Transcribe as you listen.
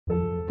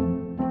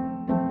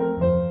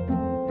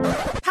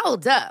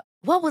Hold up.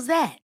 What was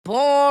that?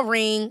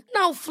 Boring.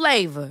 No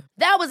flavor.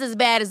 That was as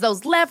bad as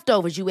those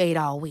leftovers you ate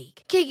all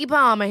week. Keke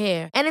Palmer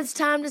here, and it's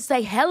time to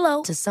say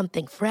hello to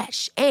something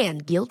fresh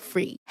and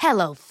guilt-free.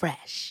 Hello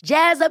Fresh.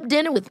 Jazz up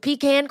dinner with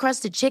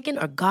pecan-crusted chicken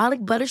or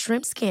garlic butter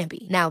shrimp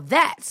scampi. Now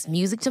that's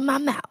music to my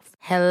mouth.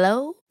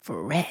 Hello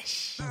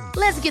Fresh.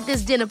 Let's get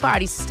this dinner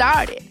party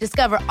started.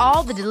 Discover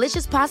all the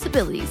delicious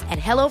possibilities at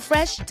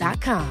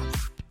hellofresh.com.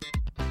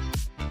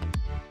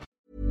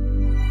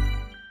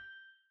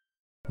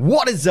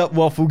 What is up,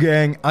 Waffle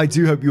Gang? I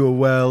do hope you are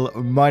well.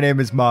 My name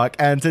is Mark,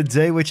 and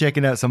today we're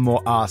checking out some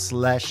more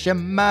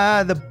r/Am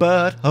I the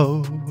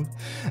Butthole?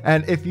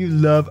 And if you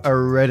love a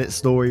Reddit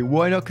story,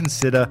 why not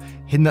consider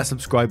hitting that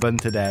subscribe button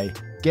today?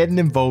 Getting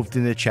involved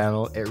in the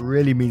channel, it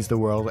really means the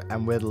world,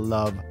 and we'd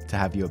love to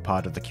have you a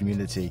part of the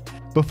community.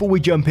 Before we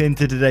jump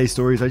into today's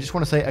stories, I just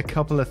want to say a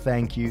couple of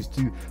thank yous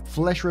to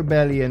Flesh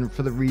Rebellion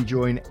for the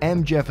rejoin,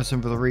 M.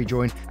 Jefferson for the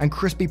rejoin, and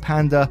Crispy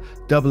Panda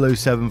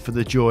 007 for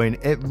the join.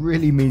 It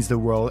really means the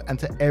world, and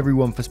to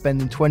everyone for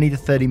spending 20 to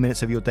 30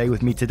 minutes of your day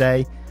with me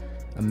today.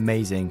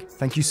 Amazing.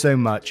 Thank you so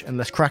much, and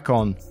let's crack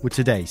on with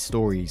today's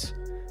stories.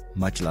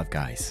 Much love,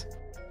 guys.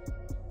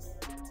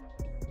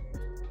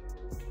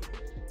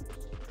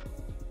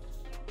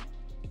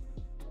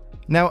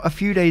 Now, a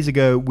few days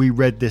ago, we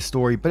read this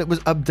story, but it was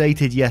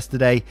updated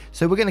yesterday,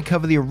 so we're going to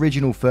cover the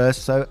original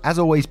first. So, as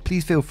always,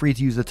 please feel free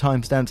to use the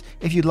timestamps.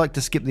 If you'd like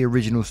to skip the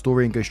original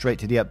story and go straight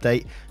to the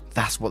update,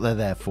 that's what they're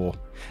there for.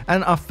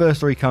 And our first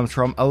story comes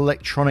from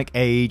Electronic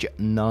Age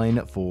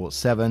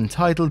 947,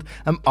 titled,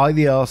 Am I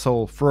the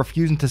Arsehole for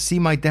refusing to see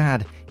my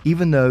dad,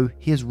 even though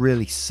he is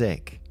really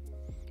sick?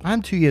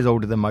 I'm 2 years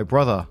older than my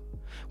brother.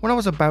 When I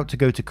was about to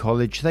go to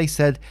college, they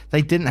said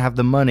they didn't have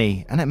the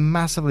money, and it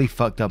massively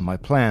fucked up my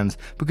plans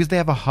because they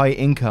have a high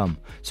income,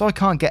 so I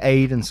can't get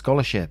aid and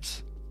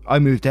scholarships. I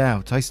moved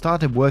out. I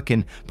started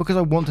working because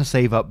I want to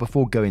save up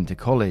before going to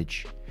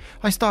college.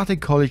 I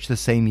started college the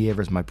same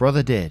year as my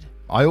brother did.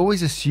 I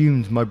always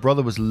assumed my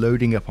brother was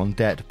loading up on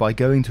debt by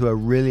going to a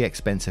really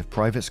expensive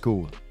private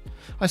school.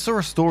 I saw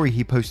a story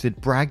he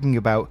posted bragging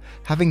about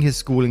having his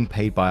schooling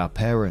paid by our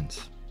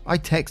parents. I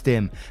texted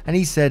him and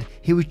he said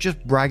he was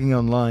just bragging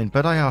online,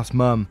 but I asked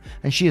Mum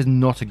and she is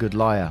not a good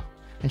liar,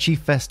 and she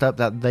fessed up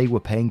that they were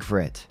paying for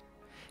it.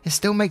 It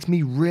still makes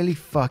me really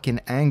fucking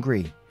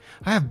angry.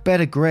 I have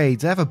better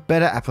grades, I have a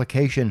better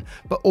application,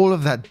 but all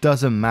of that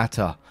doesn't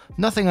matter.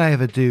 Nothing I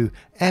ever do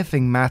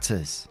effing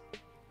matters.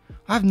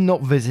 I have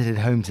not visited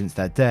home since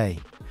that day.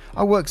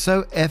 I work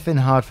so effing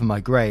hard for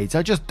my grades,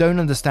 I just don't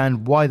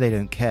understand why they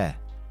don't care.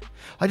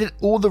 I did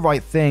all the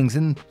right things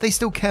and they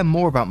still care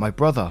more about my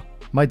brother.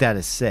 My dad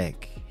is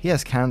sick, he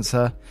has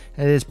cancer,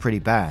 and it is pretty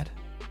bad.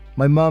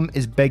 My mum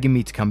is begging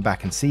me to come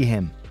back and see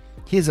him.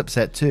 He is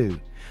upset too.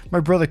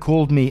 My brother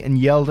called me and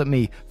yelled at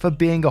me for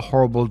being a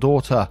horrible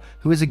daughter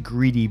who is a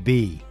greedy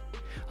bee.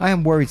 I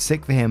am worried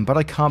sick for him, but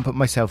I can't put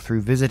myself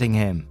through visiting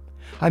him.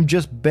 I'm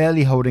just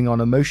barely holding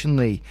on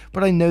emotionally,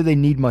 but I know they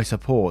need my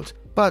support.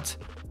 But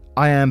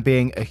I am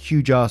being a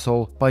huge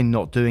arsehole by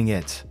not doing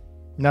it.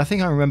 Now, I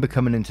think I remember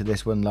coming into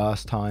this one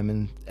last time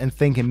and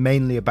thinking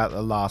mainly about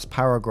the last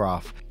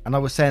paragraph. And I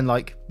was saying,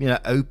 like, you know,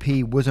 OP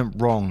wasn't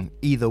wrong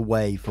either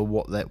way for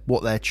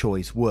what their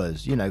choice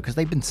was, you know, because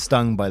they've been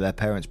stung by their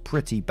parents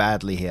pretty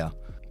badly here.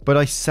 But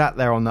I sat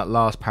there on that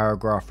last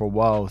paragraph for a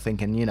while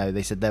thinking, you know,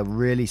 they said they're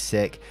really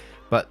sick,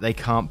 but they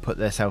can't put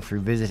themselves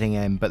through visiting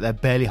him, but they're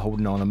barely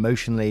holding on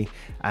emotionally,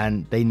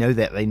 and they know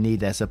that they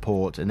need their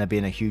support, and they're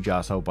being a huge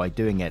arsehole by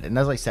doing it. And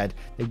as I said,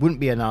 they wouldn't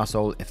be an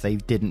arsehole if they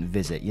didn't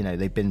visit. You know,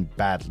 they've been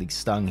badly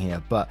stung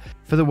here, but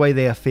for the way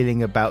they are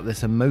feeling about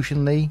this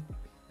emotionally,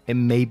 it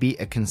may be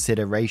a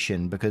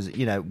consideration, because,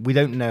 you know, we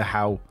don't know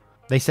how.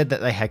 They said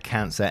that they had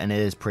cancer, and it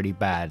is pretty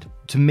bad.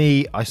 To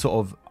me, I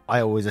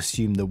always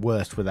assume the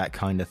worst with that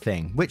kind of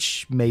thing,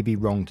 which may be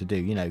wrong to do.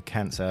 You know,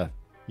 cancer,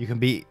 you can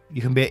be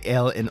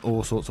ill in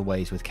all sorts of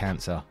ways with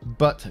cancer,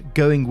 but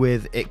going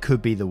with it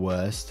could be the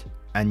worst,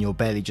 and you're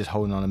barely just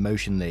holding on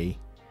emotionally,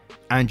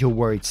 and you're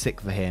worried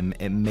sick for him,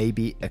 it may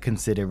be a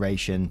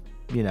consideration,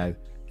 you know,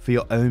 for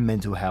your own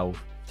mental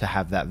health to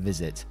have that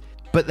visit.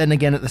 But then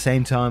again, at the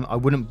same time, I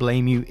wouldn't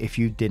blame you if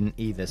you didn't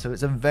either. So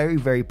it's a very,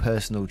 very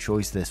personal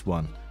choice, this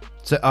one.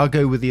 So I'll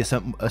go with the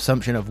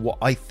assumption of what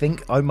I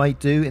think I might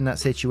do in that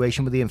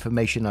situation with the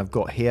information I've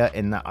got here,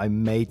 in that I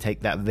may take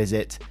that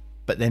visit,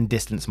 but then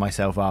distance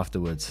myself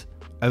afterwards,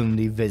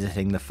 only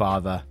visiting the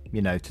father,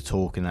 you know, to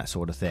talk and that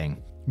sort of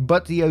thing.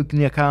 But the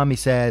Oknyakami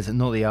says,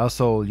 not the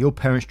arsehole, your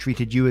parents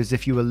treated you as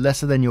if you were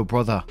lesser than your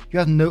brother. You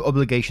have no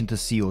obligation to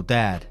see your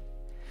dad.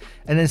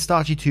 And then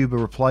Starchy Tuber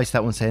replies to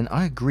that one saying,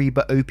 I agree,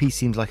 but OP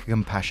seems like a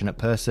compassionate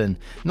person.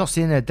 Not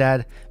seeing her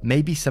dad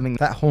may be something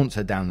that haunts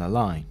her down the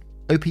line.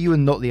 OP, you are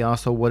not the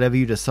arsehole, whatever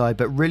you decide,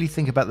 but really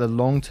think about the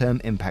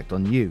long-term impact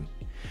on you.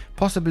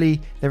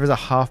 Possibly there is a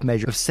half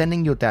measure of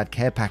sending your dad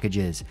care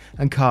packages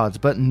and cards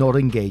but not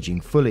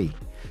engaging fully,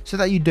 so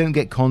that you don't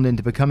get conned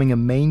into becoming a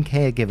main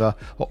caregiver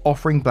or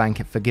offering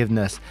blanket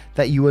forgiveness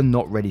that you are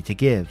not ready to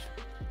give.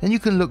 then you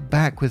can look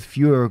back with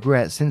fewer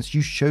regrets since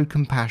you showed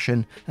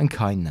compassion and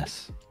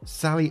kindness.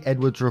 Sally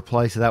Edwards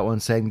replies to that one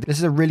saying, this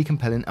is a really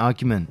compelling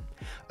argument.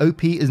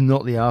 OP is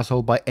not the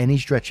arsehole by any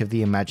stretch of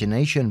the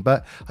imagination,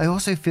 but I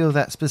also feel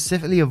that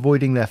specifically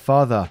avoiding their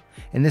father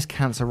in this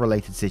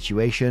cancer-related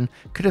situation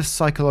could have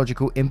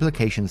psychological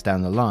implications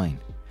down the line.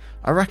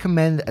 I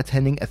recommend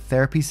attending a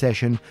therapy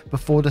session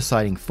before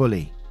deciding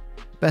fully.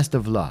 Best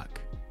of luck.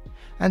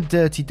 And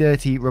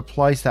Dirty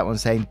replies to that one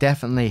saying,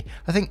 definitely,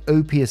 I think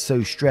OP is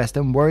so stressed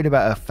and worried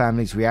about her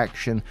family's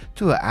reaction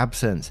to her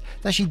absence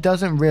that she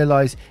doesn't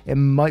realise it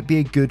might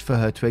be good for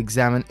her to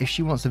examine if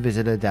she wants to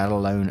visit her dad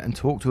alone and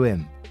talk to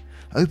him.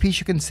 OP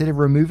should consider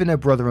removing her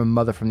brother and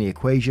mother from the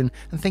equation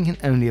and thinking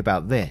only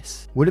about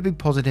this. Would it be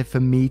positive for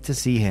me to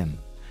see him?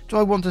 Do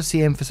I want to see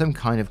him for some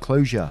kind of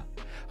closure?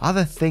 Are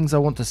there things I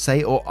want to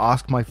say or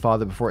ask my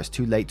father before it's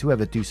too late to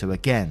ever do so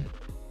again?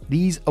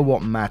 These are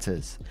what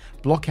matters.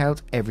 Block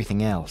out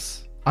everything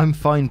else. I'm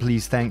fine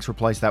please thanks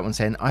replies to that one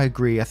saying, I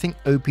agree, I think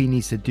OP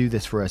needs to do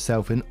this for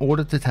herself in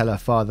order to tell her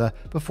father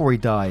before he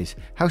dies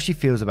how she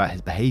feels about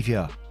his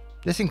behaviour.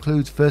 This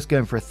includes first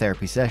going for a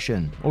therapy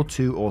session, or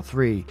 2 or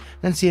 3,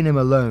 then seeing him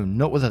alone,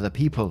 not with other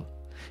people.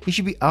 He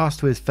should be asked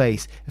to his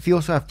face if he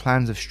also have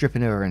plans of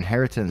stripping her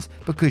inheritance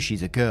because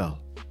she's a girl.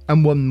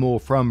 And one more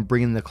from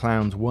Bringing the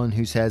Clowns 1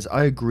 who says,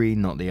 I agree,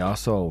 not the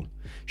arsehole.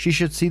 She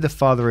should see the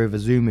father over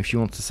Zoom if she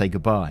wants to say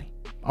goodbye.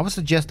 I would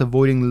suggest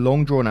avoiding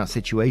long drawn out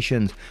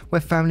situations where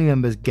family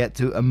members get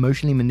to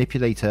emotionally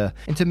manipulate her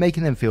into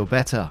making them feel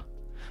better.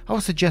 I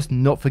would suggest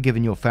not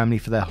forgiving your family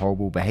for their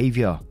horrible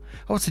behaviour.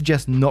 I would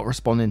suggest not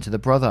responding to the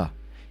brother.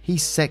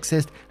 He's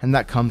sexist and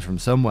that comes from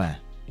somewhere.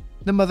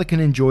 The mother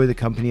can enjoy the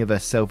company of her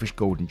selfish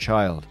golden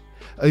child.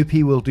 OP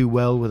will do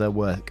well with her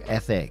work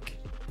ethic.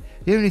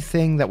 The only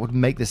thing that would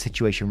make the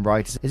situation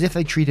right is if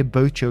they treated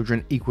both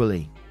children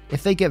equally.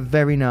 If they get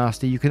very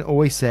nasty, you can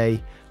always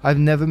say, I've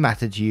never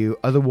mattered to you,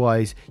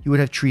 otherwise you would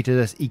have treated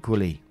us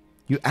equally.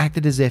 You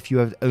acted as if you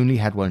had only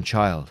had one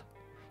child.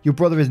 Your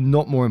brother is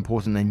not more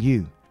important than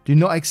you. Do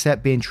not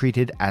accept being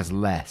treated as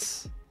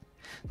less.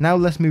 Now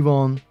let's move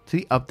on to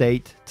the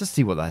update to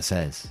see what that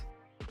says.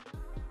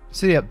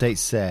 So the update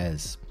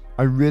says,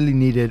 I really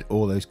needed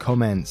all those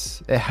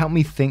comments. It helped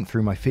me think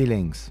through my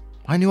feelings.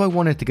 I knew I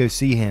wanted to go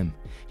see him.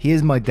 He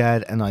is my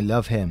dad and I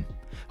love him.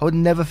 I would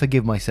never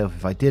forgive myself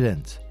if I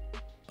didn't.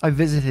 I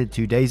visited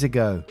 2 days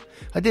ago.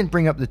 I didn't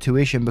bring up the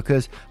tuition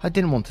because I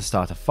didn't want to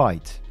start a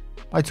fight.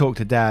 I talked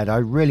to Dad. I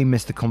really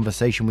missed the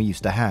conversation we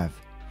used to have.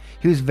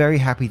 He was very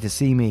happy to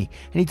see me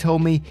and he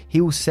told me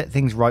he will set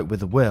things right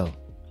with the will.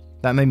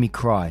 That made me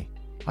cry.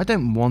 I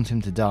don't want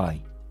him to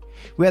die.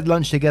 We had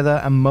lunch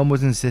together and Mum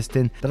was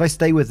insisting that I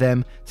stay with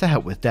them to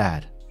help with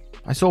Dad.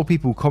 I saw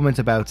people comment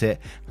about it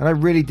and I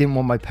really didn't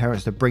want my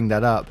parents to bring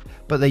that up,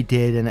 but they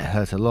did and it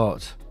hurt a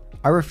lot.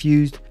 I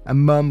refused and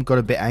Mum got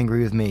a bit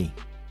angry with me.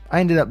 I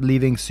ended up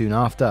leaving soon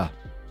after.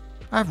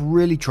 I've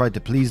really tried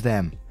to please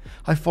them.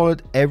 I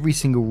followed every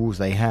single rules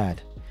they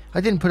had.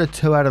 I didn't put a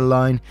toe out of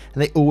line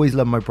and they always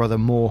loved my brother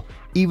more,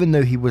 even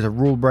though he was a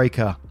rule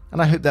breaker,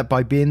 and I hope that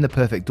by being the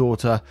perfect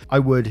daughter, I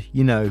would,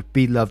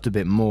 be loved a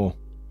bit more.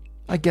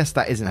 I guess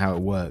that isn't how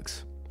it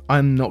works.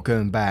 I'm not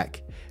going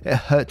back. It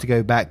hurt to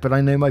go back, but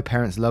I know my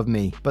parents love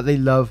me, but they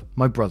love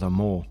my brother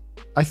more.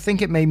 I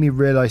think it made me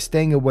realise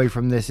staying away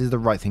from this is the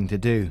right thing to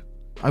do.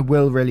 I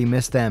will really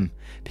miss them.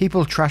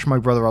 People trash my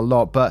brother a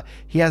lot, but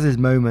he has his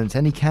moments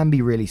and he can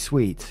be really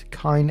sweet,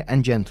 kind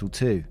and gentle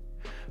too.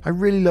 I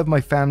really love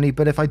my family,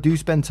 but if I do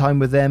spend time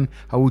with them,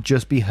 I will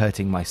just be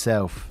hurting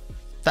myself.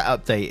 That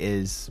update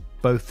is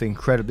both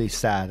incredibly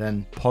sad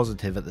and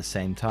positive at the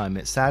same time.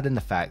 It's sad in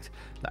the fact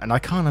that, and I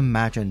can't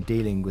imagine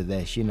dealing with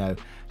this,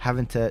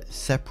 having to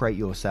separate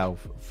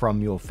yourself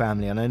from your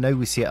family. And I know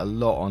we see it a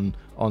lot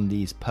on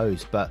these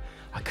posts, but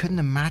I couldn't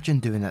imagine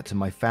doing that to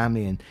my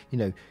family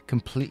and,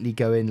 completely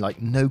going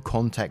like no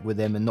contact with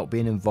them and not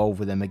being involved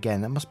with them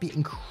again. That must be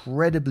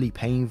incredibly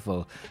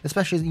painful,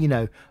 especially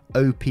as,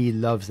 OP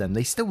loves them.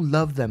 They still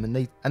love them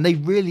and they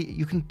really,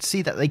 you can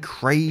see that they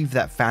crave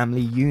that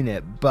family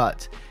unit,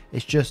 but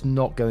it's just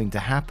not going to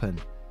happen.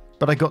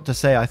 But I got to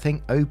say, I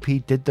think OP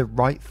did the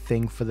right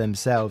thing for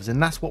themselves.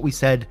 And that's what we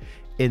said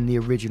in the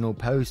original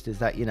post, is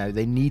that,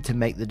 they need to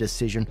make the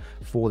decision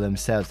for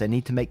themselves. They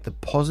need to make the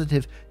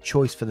positive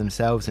choice for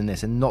themselves in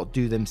this and not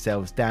do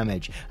themselves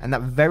damage. And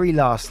that very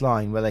last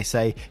line where they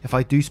say, if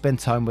I do spend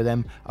time with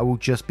them, I will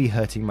just be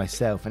hurting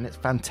myself. And it's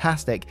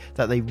fantastic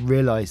that they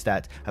realized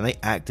that and they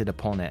acted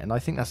upon it. And I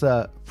think that's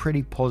a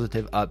pretty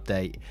positive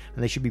update.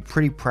 And they should be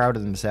pretty proud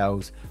of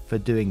themselves for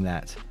doing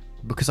that,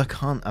 because I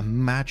can't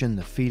imagine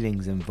the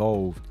feelings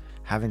involved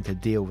having to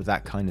deal with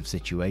that kind of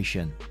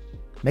situation.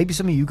 Maybe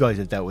some of you guys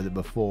have dealt with it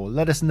before.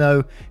 Let us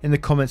know in the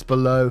comments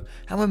below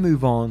and we'll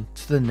move on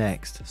to the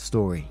next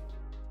story.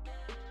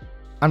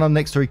 And our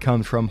next story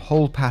comes from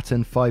Whole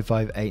Pattern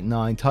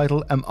 5589,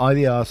 titled, Am I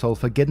the Arsehole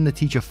for getting the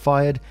teacher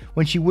fired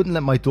when she wouldn't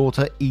let my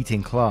daughter eat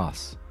in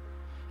class?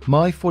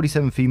 My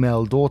 47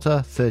 female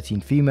daughter,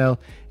 13 female,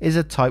 is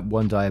a type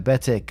 1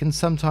 diabetic and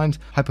sometimes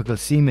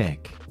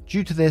hypoglycemic.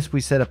 Due to this, we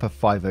set up a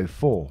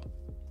 504.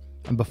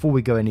 And before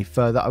we go any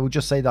further, I will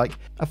just say like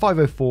a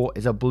 504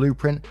 is a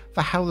blueprint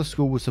for how the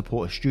school will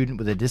support a student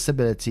with a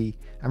disability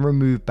and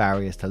remove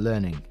barriers to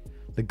learning.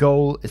 The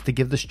goal is to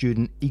give the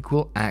student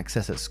equal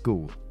access at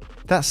school.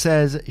 That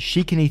says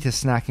she can eat a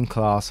snack in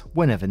class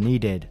whenever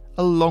needed,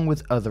 along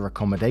with other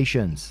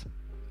accommodations.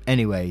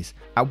 Anyways,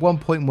 at one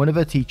point one of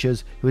her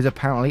teachers, who is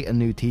apparently a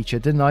new teacher,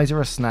 denies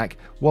her a snack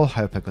while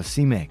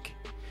hypoglycemic.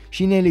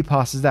 She nearly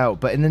passes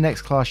out, but in the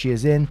next class she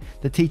is in,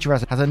 the teacher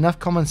has enough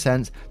common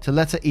sense to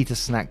let her eat a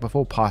snack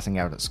before passing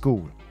out at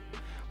school.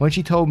 When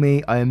she told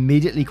me, I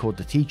immediately called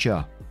the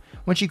teacher.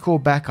 When she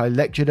called back, I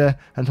lectured her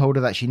and told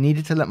her that she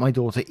needed to let my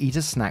daughter eat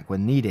a snack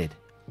when needed.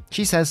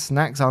 She says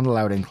snacks aren't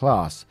allowed in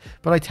class,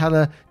 but I tell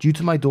her due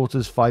to my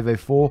daughter's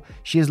 504,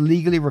 she is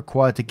legally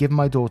required to give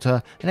my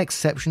daughter an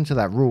exception to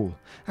that rule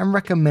and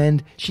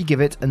recommend she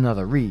give it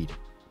another read.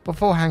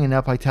 Before hanging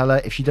up, I tell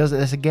her if she does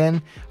this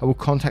again, I will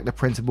contact the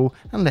principal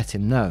and let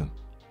him know.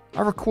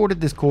 I recorded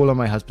this call on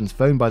my husband's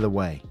phone, by the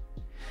way.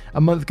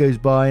 A month goes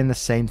by and the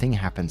same thing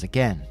happens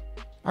again.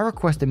 I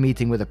request a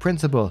meeting with the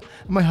principal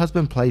and my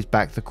husband plays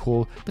back the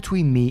call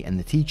between me and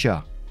the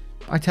teacher.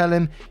 I tell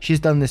him she's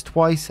done this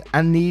twice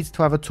and needs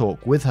to have a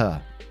talk with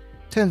her.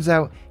 Turns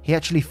out he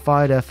actually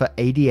fired her for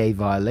ADA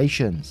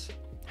violations.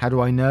 How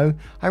do I know?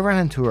 I ran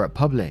into her at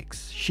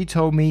Publix. She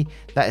told me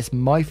that it's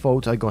my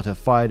fault I got her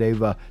fired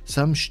over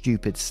some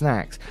stupid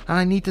snacks and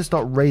I need to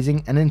stop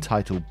raising an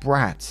entitled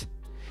brat.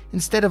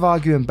 Instead of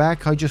arguing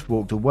back, I just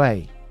walked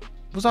away.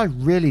 Was I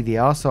really the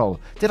arsehole?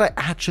 Did I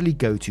actually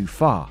go too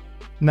far?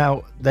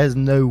 Now, there's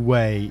no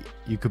way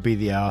you could be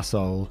the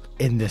arsehole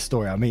in this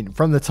story. I mean,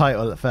 from the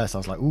title at first, I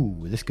was like, ooh,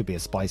 this could be a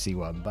spicy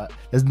one, but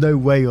there's no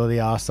way you're the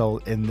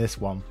arsehole in this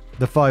one.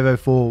 The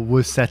 504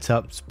 was set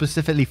up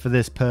specifically for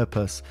this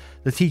purpose.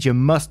 The teacher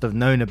must have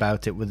known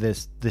about it with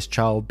this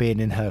child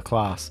being in her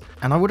class.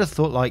 And I would have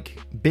thought, like,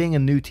 being a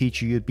new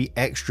teacher, you'd be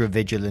extra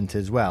vigilant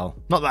as well.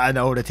 Not that an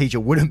older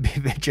teacher wouldn't be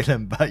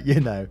vigilant, but you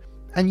know.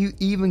 And you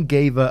even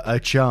gave her a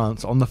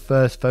chance on the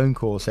first phone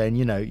call saying,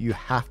 you know, you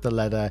have to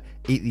let her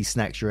eat these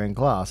snacks during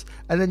class.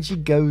 And then she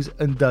goes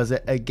and does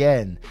it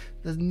again.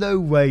 There's no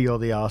way you're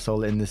the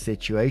arsehole in this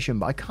situation,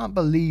 but I can't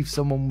believe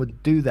someone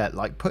would do that,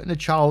 like putting a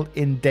child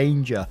in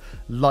danger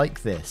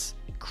like this.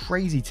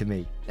 Crazy to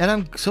me. And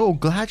I'm sort of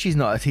glad she's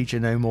not a teacher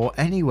no more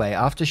anyway,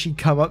 after she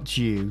come up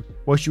to you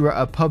while you were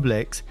at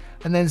Publix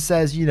and then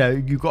says, you know,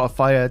 you got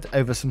fired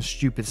over some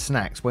stupid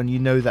snacks when you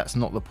know that's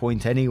not the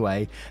point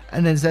anyway,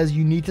 and then says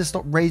you need to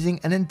stop raising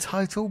an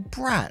entitled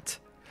brat.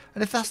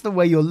 And if that's the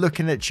way you're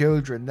looking at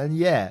children, then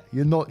yeah,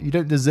 you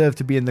don't deserve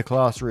to be in the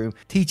classroom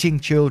teaching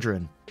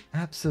children.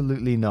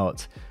 Absolutely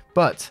not.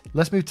 But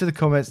let's move to the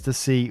comments to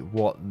see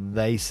what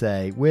they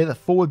say. With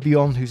Forward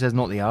Beyond, who says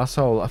not the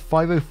arsehole, a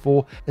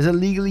 504 is a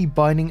legally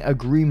binding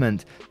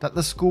agreement that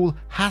the school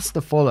has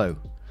to follow.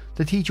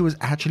 The teacher was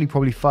actually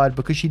probably fired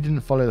because she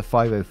didn't follow the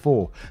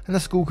 504, and the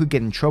school could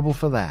get in trouble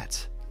for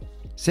that.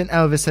 St.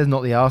 Elvis says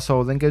not the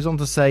arsehole, then goes on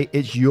to say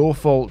it's your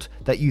fault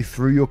that you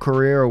threw your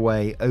career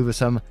away over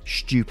some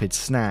stupid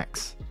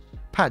snacks.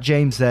 Pat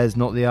James says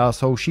not the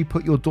arsehole, she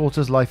put your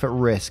daughter's life at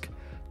risk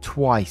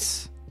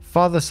twice.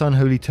 Father Son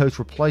Holy Toast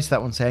replies to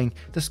that one saying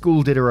the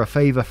school did her a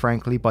favour,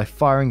 frankly, by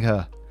firing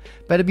her.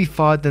 Better be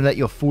fired than let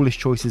your foolish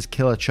choices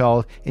kill a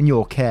child in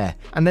your care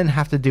and then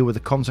have to deal with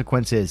the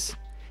consequences.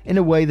 In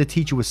a way, the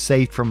teacher was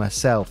saved from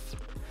herself.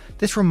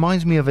 This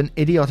reminds me of an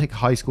idiotic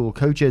high school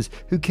coaches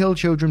who kill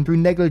children through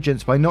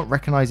negligence by not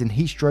recognising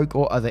heat stroke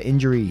or other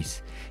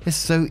injuries. It's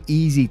so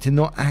easy to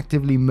not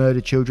actively murder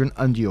children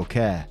under your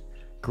care.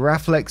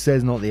 Graflex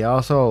says not the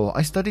arsehole.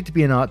 I studied to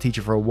be an art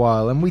teacher for a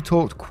while and we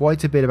talked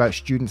quite a bit about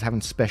students having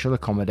special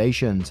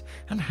accommodations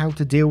and how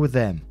to deal with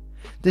them.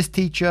 This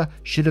teacher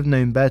should have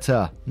known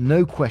better,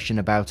 no question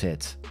about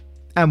it.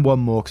 And one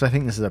more, because I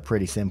think this is a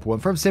pretty simple one.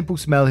 From Simple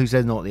Smell, who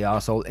says not the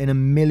arsehole, in a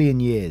million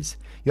years,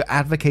 you're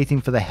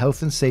advocating for the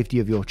health and safety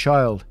of your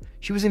child.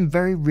 She was in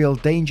very real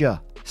danger.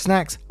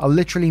 Snacks are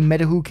literally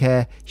medical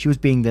care she was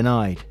being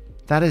denied.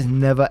 That is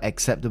never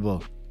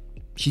acceptable.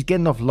 She's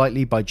getting off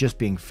lightly by just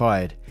being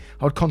fired.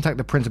 I would contact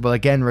the principal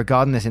again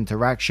regarding this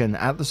interaction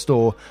at the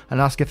store and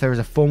ask if there is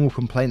a formal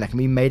complaint that can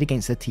be made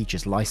against the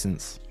teacher's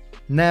license.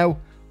 Now,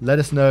 let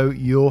us know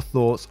your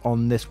thoughts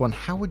on this one.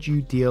 How would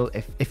you deal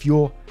if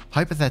your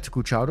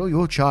hypothetical child or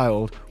your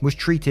child was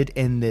treated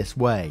in this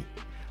way?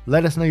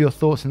 Let us know your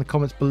thoughts in the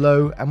comments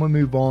below and we'll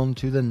move on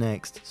to the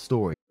next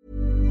story.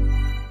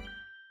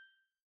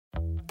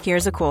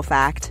 Here's a cool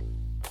fact.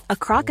 A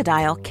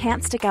crocodile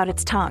can't stick out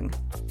its tongue.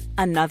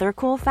 Another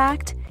cool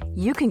fact,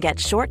 you can get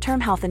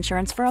short-term health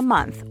insurance for a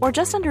month or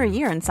just under a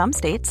year in some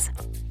states.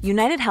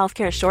 United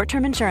Healthcare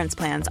short-term insurance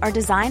plans are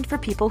designed for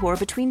people who are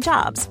between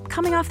jobs,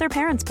 coming off their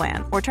parents'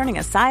 plan, or turning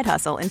a side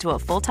hustle into a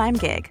full-time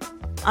gig.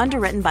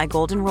 Underwritten by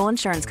Golden Rule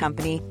Insurance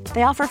Company,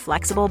 they offer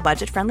flexible,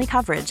 budget-friendly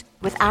coverage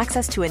with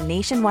access to a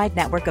nationwide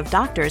network of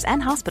doctors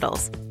and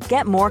hospitals.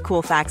 Get more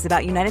cool facts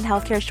about United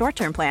Healthcare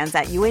short-term plans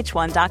at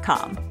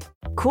uh1.com.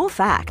 Cool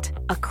fact,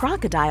 A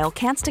crocodile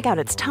can't stick out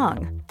its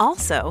tongue.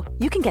 Also,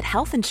 you can get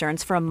health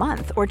insurance for a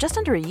month or just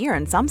under a year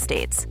in some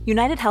states.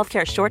 United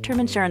Healthcare short-term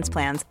insurance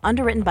plans,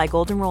 underwritten by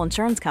Golden Rule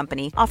Insurance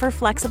Company, offer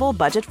flexible,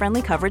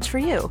 budget-friendly coverage for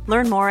you.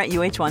 Learn more at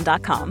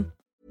uh1.com.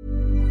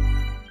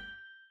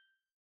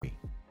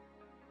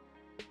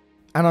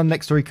 And our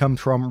next story comes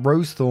from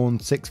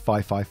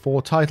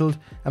Rosethorn6554, titled,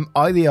 "Am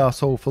I the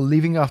arsehole for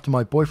leaving after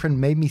my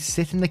boyfriend made me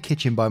sit in the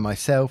kitchen by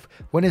myself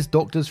when his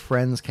doctor's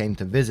friends came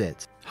to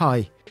visit?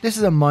 Hi, this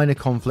is a minor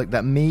conflict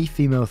that me,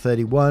 female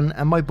 31,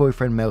 and my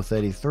boyfriend, male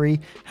 33,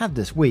 had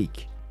this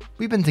week.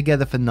 We've been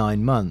together for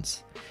 9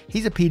 months.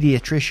 He's a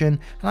pediatrician and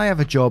I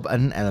have a job at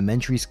an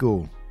elementary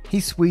school.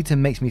 He's sweet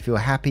and makes me feel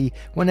happy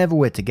whenever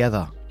we're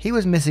together. He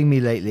was missing me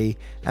lately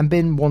and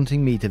been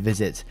wanting me to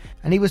visit,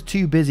 and he was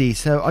too busy,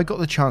 so I got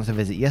the chance to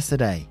visit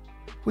yesterday.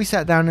 We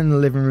sat down in the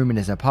living room in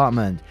his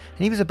apartment,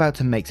 and he was about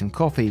to make some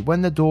coffee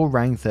when the door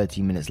rang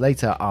 30 minutes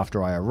later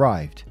after I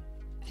arrived.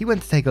 He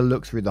went to take a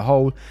look through the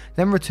hole,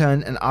 then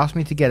returned and asked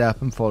me to get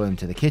up and follow him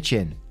to the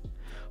kitchen.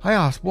 I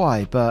asked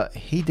why, but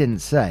he didn't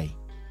say.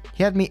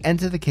 He had me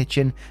enter the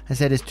kitchen and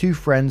said his 2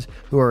 friends,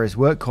 who are his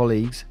work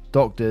colleagues,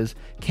 doctors,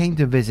 came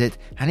to visit,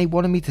 and he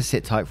wanted me to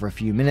sit tight for a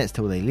few minutes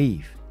till they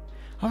leave.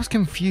 I was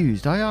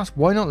confused. I asked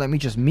why not let me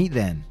just meet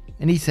them,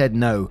 and he said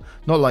no,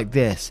 not like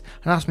this,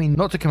 and asked me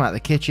not to come out the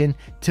kitchen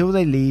till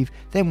they leave,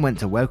 then went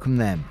to welcome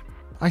them.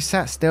 I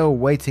sat still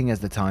waiting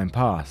as the time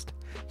passed.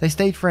 They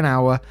stayed for an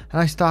hour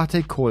and I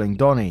started calling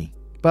Donnie,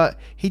 but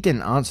he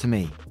didn't answer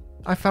me.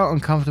 I felt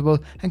uncomfortable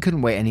and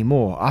couldn't wait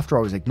anymore after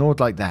I was ignored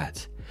like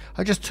that.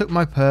 I just took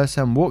my purse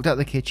and walked out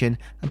the kitchen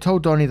and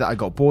told Donnie that I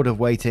got bored of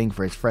waiting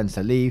for his friends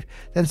to leave,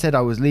 then said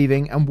I was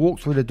leaving and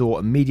walked through the door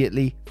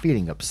immediately,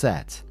 feeling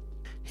upset.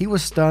 He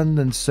was stunned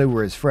and so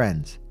were his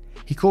friends.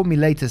 He called me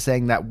later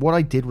saying that what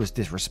I did was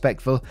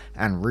disrespectful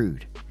and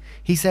rude.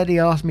 He said he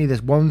asked me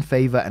this one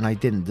favour and I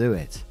didn't do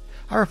it.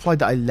 I replied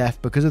that I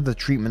left because of the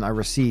treatment I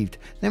received,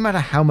 no matter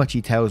how much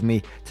he tells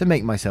me to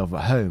make myself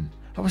at home.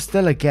 I was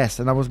still a guest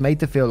and I was made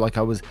to feel like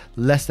I was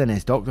less than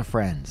his doctor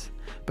friends.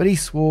 But he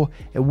swore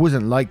it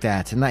wasn't like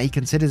that and that he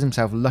considers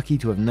himself lucky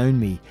to have known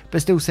me,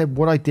 but still said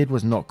what I did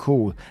was not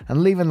cool,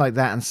 and leaving like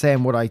that and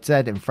saying what I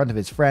said in front of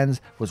his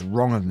friends was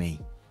wrong of me.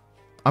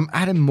 I'm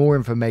adding more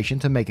information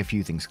to make a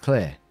few things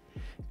clear.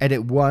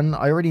 Edit 1,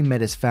 I already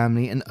met his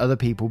family and other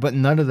people, but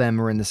none of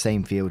them are in the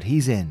same field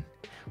he's in.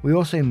 We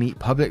also meet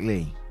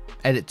publicly.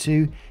 Edit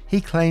 2,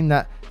 he claimed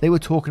that they were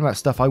talking about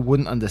stuff I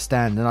wouldn't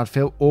understand and I'd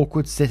feel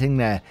awkward sitting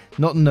there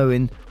not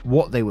knowing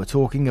what they were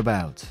talking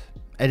about.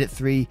 Edit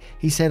 3,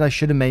 he said I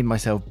should have made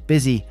myself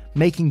busy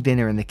making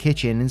dinner in the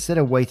kitchen instead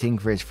of waiting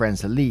for his friends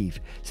to leave,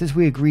 since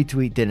we agreed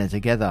to eat dinner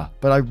together,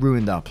 but I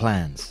ruined our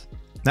plans.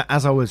 Now,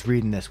 as I was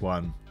reading this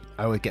one,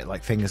 I would get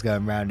like things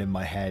going around in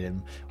my head,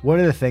 and one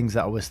of the things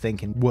that I was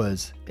thinking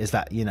is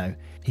that, you know,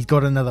 he's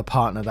got another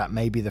partner that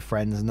maybe the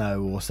friends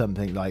know or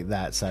something like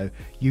that, so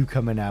you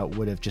coming out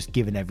would have just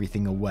given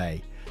everything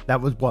away.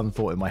 That was one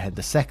thought in my head.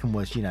 The second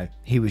was, you know,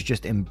 he was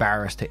just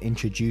embarrassed to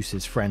introduce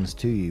his friends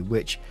to you,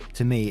 which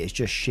to me is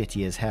just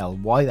shitty as hell.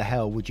 Why the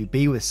hell would you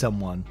be with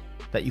someone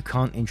that you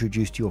can't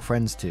introduce to your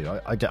friends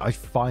to? I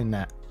find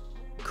that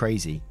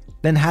crazy.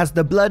 Then has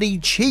the bloody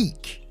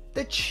cheek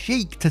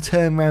to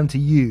turn around to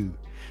you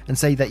and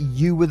say that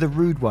you were the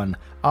rude one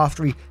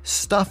after he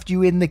stuffed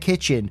you in the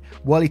kitchen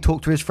while he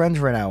talked to his friends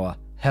for an hour.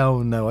 Hell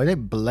no, I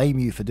don't blame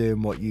you for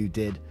doing what you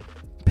did.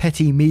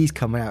 Petty me's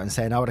coming out and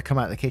saying I would have come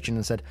out of the kitchen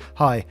and said,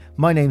 "Hi,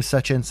 my name's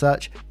such and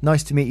such,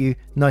 nice to meet you.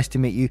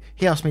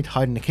 He asked me to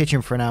hide in the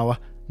kitchen for an hour,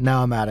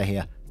 now I'm out of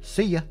here,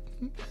 see ya."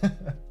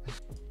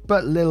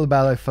 But Lil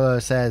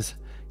Ballowfur says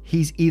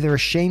he's either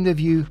ashamed of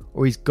you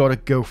or he's got a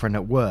girlfriend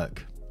at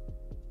work.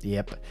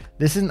 Yep,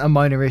 this isn't a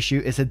minor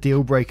issue, it's a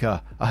deal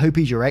breaker. I hope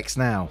he's your ex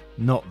now,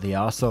 not the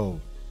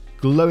arsehole.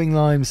 Glowing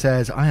Lime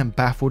says, I am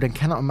baffled and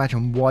cannot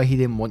imagine why he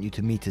didn't want you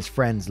to meet his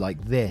friends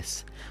like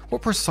this.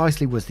 What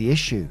precisely was the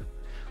issue?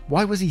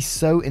 Why was he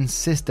so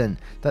insistent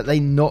that they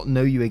not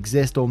know you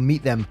exist or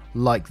meet them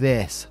like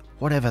this?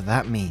 Whatever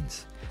that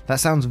means. That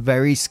sounds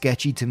very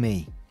sketchy to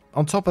me.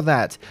 On top of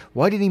that,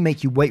 why did he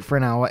make you wait for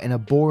an hour in a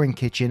boring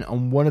kitchen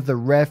on one of the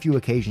rare few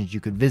occasions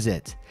you could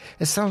visit?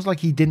 It sounds like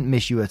he didn't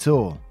miss you at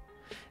all.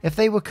 If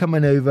they were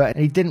coming over and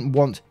he didn't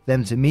want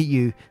them to meet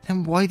you,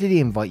 then why did he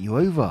invite you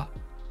over?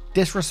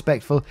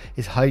 Disrespectful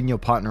is hiding your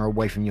partner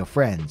away from your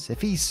friends.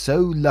 If he's so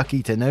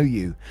lucky to know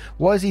you,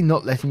 why is he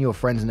not letting your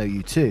friends know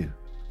you too?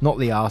 Not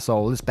the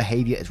arsehole, this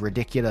behaviour is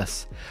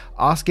ridiculous.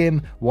 Ask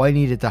him why he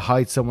needed to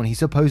hide someone he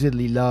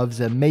supposedly loves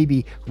and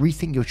maybe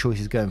rethink your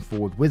choices going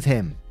forward with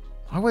him.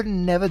 I would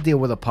never deal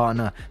with a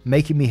partner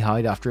making me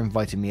hide after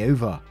inviting me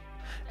over.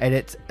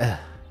 Edit,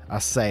 I'll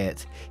say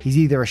it. He's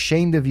either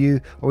ashamed of you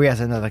or he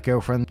has another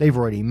girlfriend they've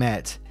already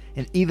met.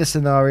 In either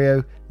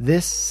scenario,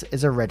 this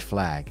is a red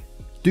flag.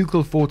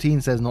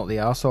 Ducal14 says not the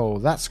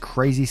arsehole. That's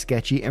crazy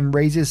sketchy and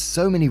raises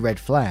so many red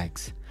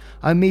flags.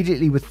 I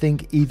immediately would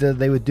think either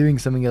they were doing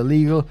something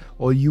illegal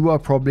or you are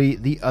probably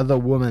the other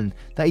woman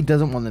that he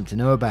doesn't want them to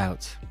know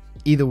about.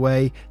 Either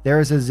way, there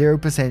is a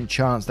 0%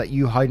 chance that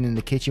you hiding in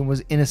the kitchen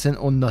was innocent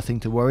or nothing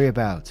to worry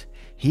about.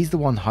 He's the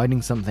one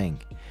hiding something.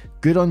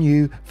 Good on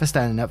you for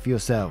standing up for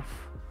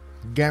yourself.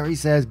 Gary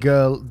says,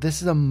 girl,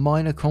 this is a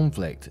minor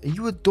conflict. Are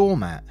you a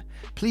doormat?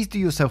 Please do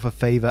yourself a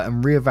favor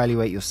and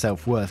reevaluate your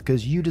self-worth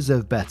because you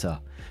deserve better.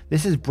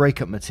 This is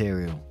breakup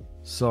material.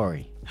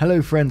 Sorry.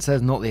 Hello friend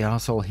says, not the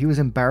arsehole. He was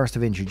embarrassed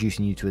of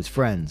introducing you to his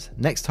friends.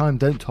 Next time,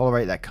 don't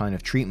tolerate that kind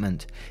of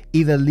treatment.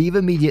 Either leave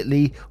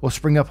immediately or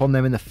spring up on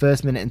them in the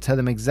first minute and tell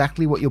them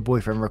exactly what your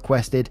boyfriend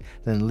requested,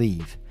 then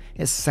leave.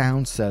 It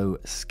sounds so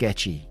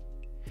sketchy.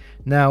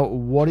 Now,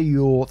 what are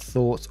your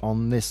thoughts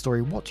on this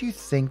story? What do you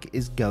think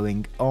is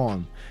going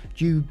on?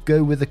 Do you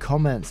go with the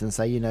comments and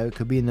say, it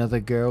could be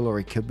another girl or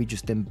it could be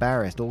just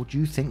embarrassed, or do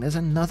you think there's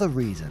another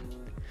reason?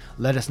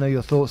 Let us know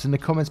your thoughts in the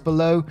comments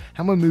below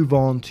and we'll move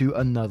on to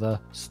another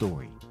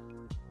story.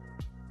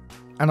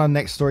 And our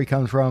next story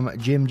comes from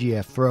Jim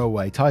GF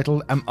Throwaway,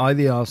 titled, Am I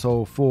the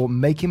arsehole for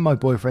making my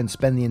boyfriend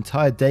spend the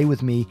entire day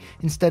with me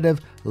instead of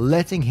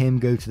letting him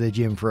go to the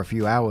gym for a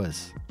few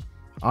hours?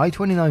 I,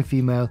 29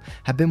 female,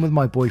 have been with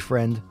my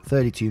boyfriend,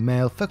 32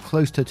 male, for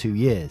close to 2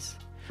 years.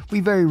 We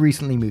very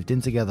recently moved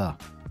in together.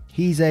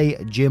 He's a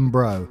gym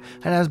bro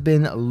and has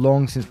been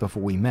long since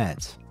before we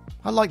met.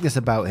 I like this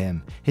about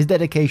him, his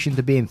dedication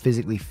to being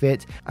physically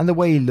fit and the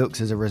way he looks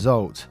as a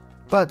result.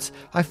 But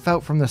I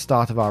felt from the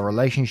start of our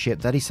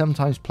relationship that he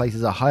sometimes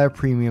places a higher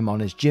premium on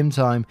his gym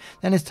time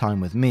than his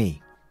time with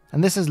me.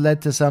 And this has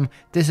led to some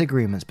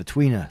disagreements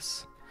between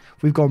us.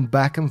 We've gone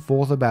back and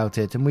forth about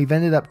it and we've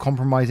ended up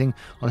compromising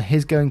on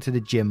his going to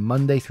the gym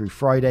Monday through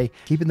Friday,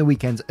 keeping the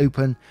weekends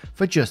open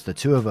for just the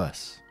two of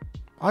us.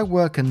 I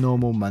work a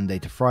normal Monday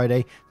to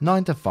Friday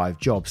 9 to 5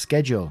 job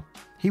schedule.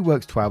 He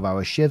works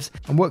 12-hour shifts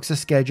and works a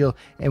schedule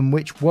in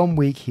which one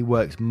week he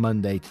works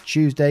Monday to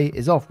Tuesday,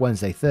 is off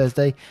Wednesday,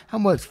 Thursday,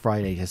 and works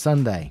Friday to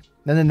Sunday.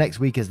 Then the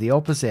next week is the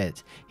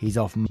opposite. He's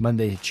off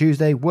Monday to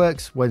Tuesday,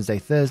 works Wednesday,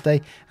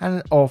 Thursday,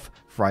 and off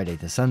Friday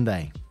to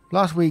Sunday.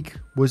 Last week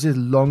was his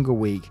longer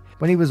week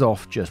when he was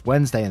off just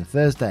Wednesday and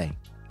Thursday.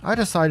 I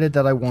decided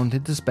that I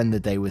wanted to spend the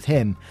day with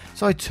him,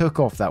 so I took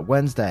off that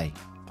Wednesday.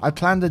 I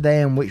planned a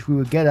day in which we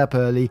would get up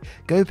early,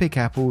 go pick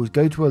apples,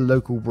 go to a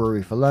local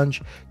brewery for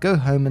lunch, go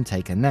home and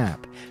take a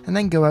nap, and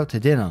then go out to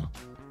dinner.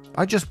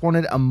 I just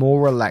wanted a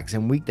more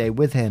relaxing weekday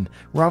with him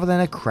rather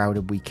than a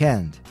crowded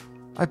weekend.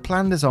 I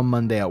planned this on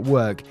Monday at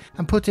work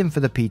and put in for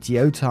the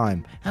PTO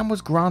time and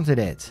was granted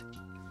it.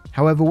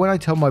 However, when I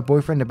told my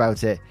boyfriend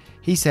about it,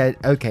 he said,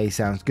 okay,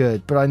 sounds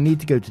good, but I need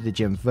to go to the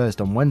gym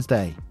first on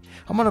Wednesday.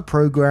 I'm on a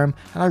program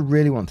and I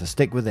really want to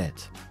stick with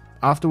it.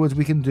 Afterwards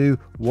we can do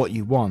what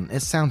you want,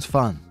 it sounds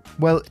fun.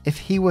 Well, if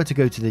he were to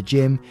go to the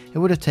gym, it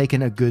would have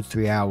taken a good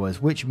 3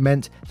 hours, which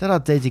meant that our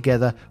day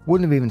together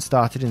wouldn't have even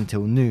started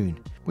until noon,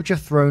 which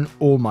have thrown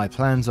all my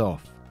plans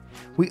off.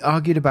 We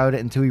argued about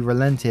it until he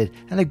relented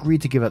and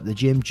agreed to give up the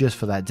gym just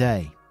for that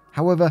day.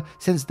 However,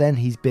 since then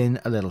he's been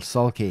a little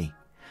sulky.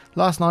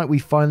 Last night we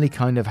finally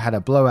kind of had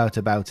a blowout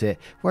about it,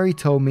 where he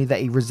told me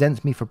that he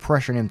resents me for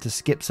pressuring him to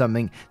skip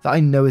something that I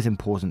know is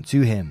important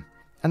to him,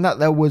 and that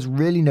there was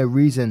really no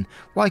reason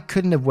why I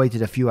couldn't have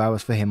waited a few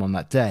hours for him on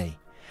that day,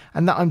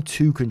 and that I'm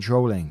too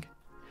controlling.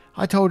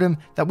 I told him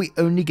that we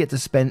only get to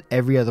spend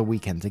every other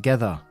weekend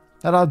together,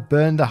 that I'd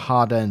burned a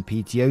hard-earned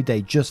PTO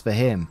day just for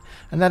him,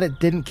 and that it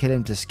didn't kill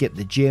him to skip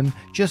the gym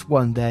just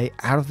one day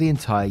out of the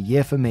entire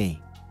year for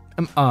me.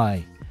 Am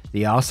I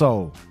the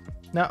arsehole?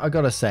 Now, I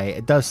gotta say,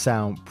 it does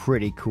sound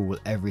pretty cool,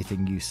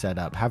 everything you set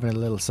up. Having a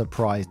little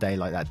surprise day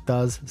like that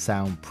does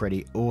sound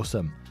pretty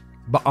awesome.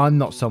 But I'm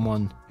not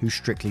someone who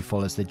strictly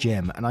follows the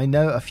gym, and I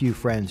know a few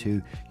friends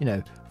who,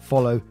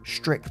 follow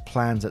strict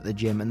plans at the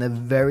gym, and they're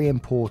very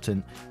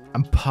important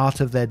and part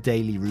of their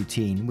daily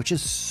routine, which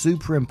is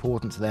super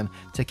important to them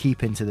to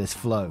keep into this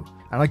flow.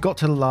 And I got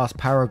to the last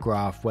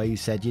paragraph where you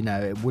said,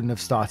 it wouldn't have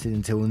started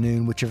until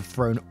noon, which have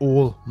thrown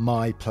all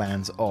my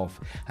plans off.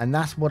 And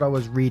that's what I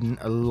was reading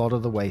a lot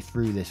of the way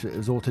through this. It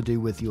was all to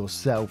do with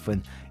yourself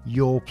and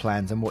your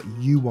plans and what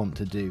you want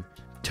to do.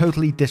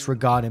 Totally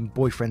disregarding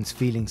boyfriend's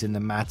feelings in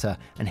the matter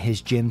and his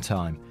gym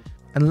time.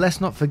 And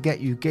let's not forget,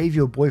 you gave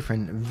your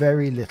boyfriend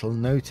very little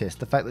notice.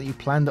 The fact that you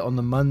planned it on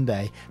the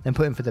Monday, then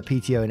put him for the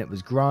PTO and it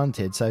was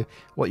granted. So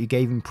you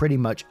gave him pretty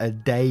much a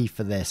day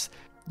for this.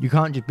 You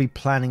can't just be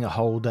planning a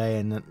whole day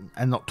and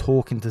not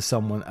talking to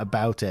someone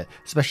about it,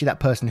 especially that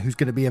person who's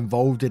going to be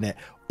involved in it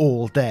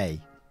all day.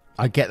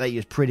 I get that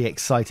you're pretty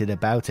excited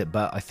about it,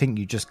 but I think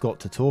you just got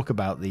to talk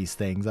about these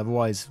things.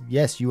 Otherwise,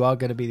 yes, you are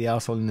going to be the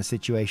arsehole in the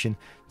situation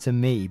to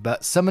me.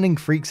 But Summoning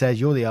Freak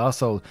says you're the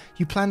arsehole.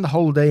 You planned the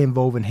whole day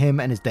involving him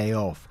and his day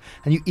off,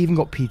 and you even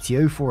got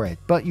PTO for it,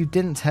 but you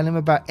didn't tell him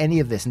about any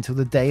of this until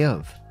the day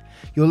of.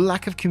 Your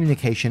lack of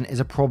communication is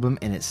a problem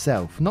in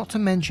itself, not to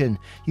mention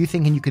you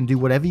thinking you can do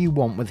whatever you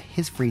want with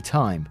his free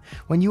time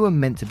when you were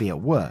meant to be at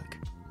work.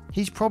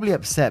 He's probably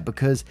upset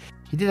because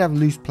he did have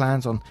loose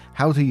plans on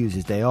how to use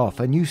his day off,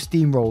 and you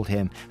steamrolled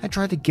him and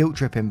tried to guilt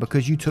trip him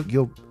because you took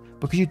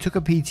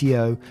a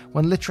PTO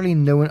when literally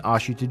no one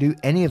asked you to do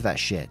any of that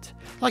shit.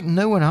 Like,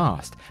 no one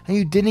asked, and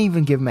you didn't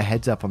even give him a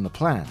heads up on the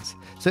plans.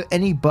 So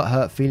any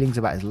butthurt feelings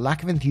about his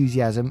lack of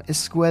enthusiasm is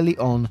squarely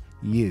on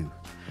you.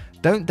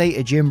 Don't date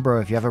a gym bro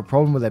if you have a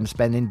problem with them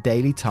spending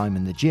daily time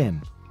in the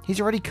gym.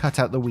 He's already cut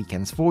out the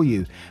weekends for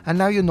you, and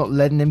now you're not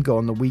letting him go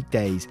on the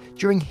weekdays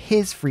during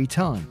his free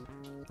time.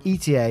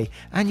 ETA,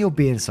 and you're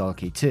being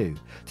sulky too,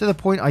 to the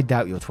point I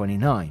doubt you're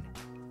 29.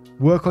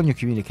 Work on your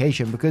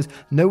communication, because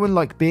no one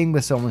likes being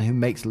with someone who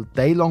makes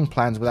day-long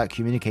plans without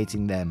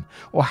communicating them,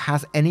 or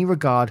has any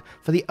regard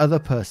for the other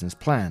person's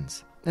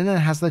plans, and then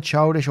has the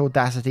childish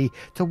audacity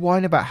to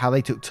whine about how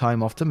they took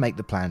time off to make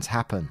the plans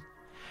happen.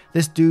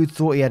 This dude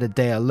thought he had a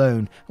day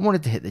alone and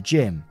wanted to hit the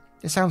gym.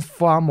 It sounds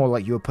far more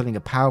like you were pulling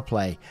a power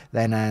play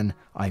than an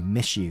I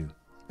miss you.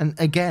 And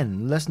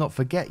again, let's not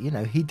forget,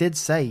 he did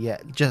say,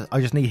 I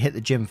just need to hit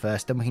the gym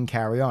first, then we can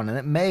carry on. And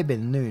it may have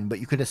been noon, but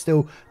you could have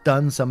still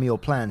done some of your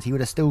plans. He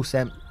would have still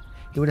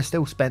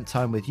spent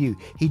time with you.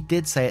 He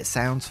did say it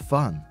sounds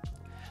fun.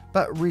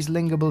 But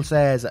Rieslingable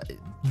says,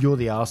 you're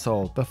the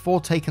arsehole. Before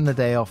taking the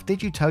day off,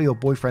 did you tell your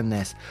boyfriend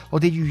this? Or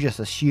did you just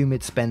assume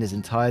he'd spend his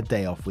entire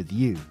day off with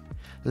you?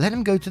 Let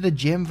him go to the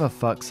gym, for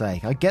fuck's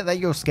sake. I get that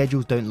your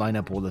schedules don't line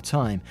up all the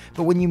time,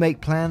 but when you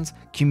make plans,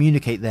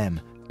 communicate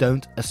them.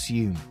 Don't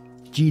assume.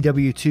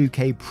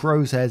 GW2K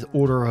Pro says,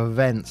 order of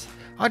events.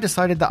 I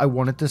decided that I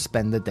wanted to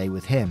spend the day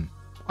with him.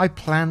 I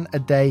planned a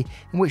day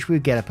in which we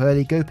would get up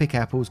early, go pick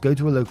apples, go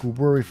to a local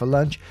brewery for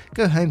lunch,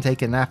 go home,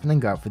 take a nap, and then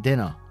go out for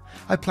dinner.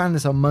 I planned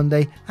this on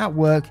Monday at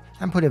work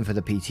and put in for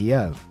the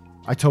PTO.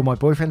 I told my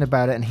boyfriend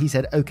about it and he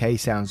said, okay,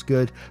 sounds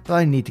good, but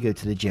I need to go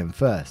to the gym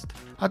first.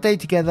 Our day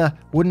together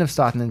wouldn't have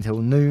started until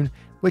noon,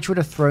 which would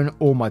have thrown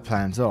all my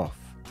plans off.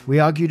 We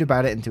argued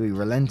about it until he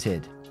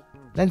relented.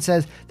 Then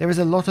says, there is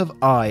a lot of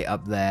I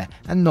up there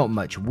and not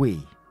much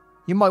we.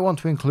 You might want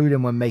to include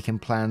him when making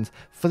plans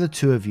for the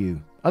two of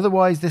you,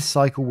 otherwise this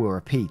cycle will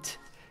repeat.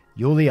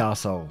 You're the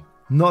arsehole.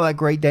 Not That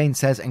Great Dane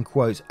says, and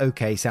quotes,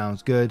 okay,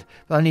 sounds good,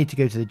 but I need to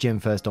go to the gym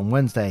first on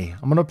Wednesday.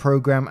 I'm on a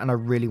program and I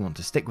really want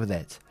to stick with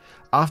it.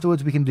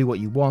 Afterwards we can do what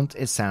you want,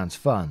 it sounds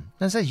fun.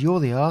 Then says, you're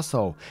the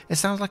arsehole. It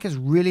sounds like it's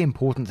really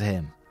important to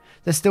him.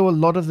 There's still a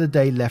lot of the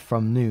day left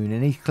from noon,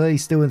 and he's clearly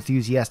still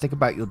enthusiastic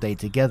about your day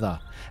together.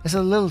 It's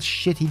a little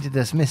shitty to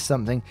dismiss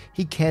something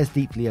he cares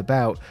deeply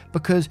about,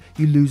 because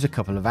you lose a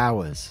couple of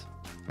hours.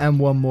 And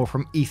one more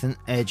from Ethan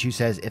Edge, who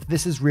says, if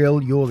this is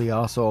real, you're the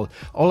arsehole.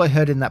 All I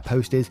heard in that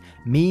post is,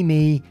 me,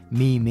 me,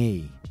 me,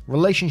 me.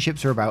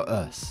 Relationships are about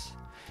us.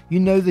 You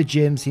know the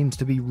gym seems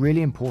to be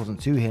really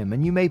important to him,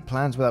 and you made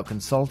plans without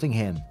consulting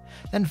him.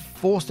 Then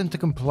forced him to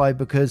comply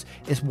because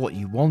it's what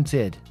you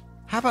wanted.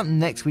 How about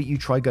next week you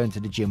try going to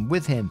the gym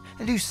with him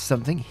and do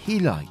something he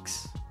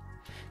likes?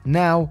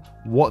 Now,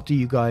 what do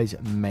you guys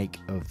make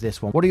of this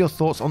one? What are your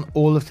thoughts on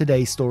all of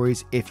today's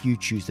stories if you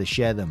choose to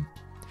share them?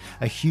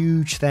 A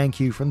huge thank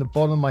you from the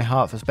bottom of my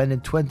heart for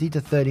spending 20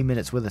 to 30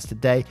 minutes with us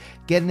today,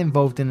 getting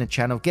involved in the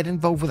channel, getting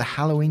involved with a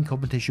Halloween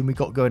competition we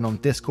got going on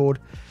Discord.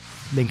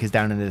 Link is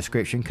down in the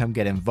description, come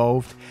get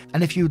involved.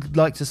 And if you'd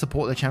like to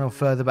support the channel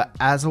further, but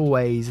as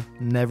always,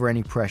 never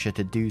any pressure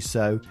to do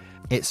so.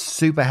 It's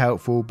super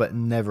helpful, but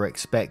never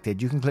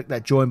expected. You can click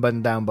that join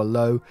button down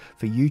below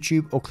for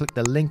YouTube, or click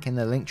the link in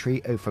the link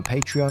tree over for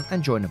Patreon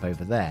and join up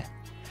over there.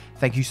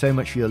 Thank you so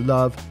much for your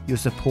love, your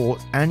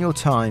support, and your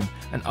time,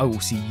 and I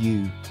will see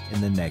you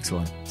in the next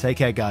one. Take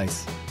care,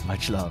 guys.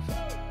 Much love.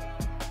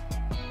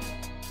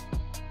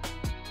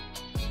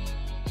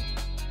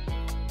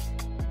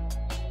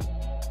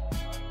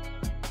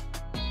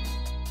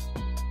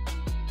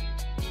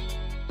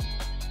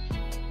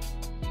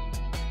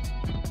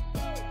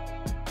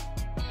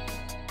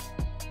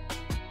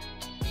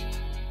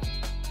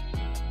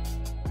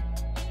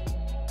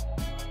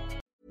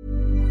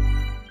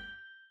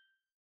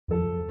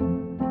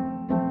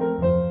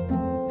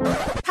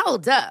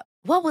 Hold up.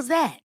 What was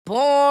that?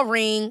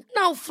 Boring.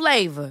 No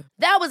flavor.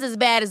 That was as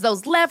bad as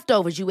those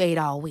leftovers you ate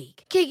all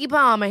week. Keke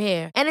Palmer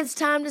here. And it's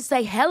time to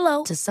say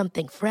hello to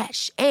something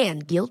fresh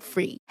and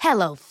guilt-free.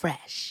 Hello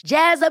Fresh.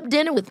 Jazz up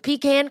dinner with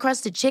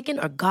pecan-crusted chicken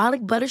or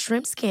garlic butter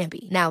shrimp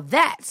scampi. Now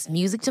that's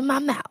music to my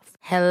mouth.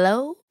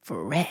 Hello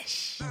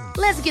Fresh.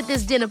 Let's get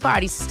this dinner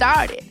party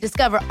started.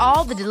 Discover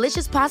all the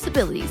delicious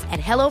possibilities at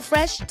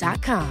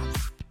HelloFresh.com.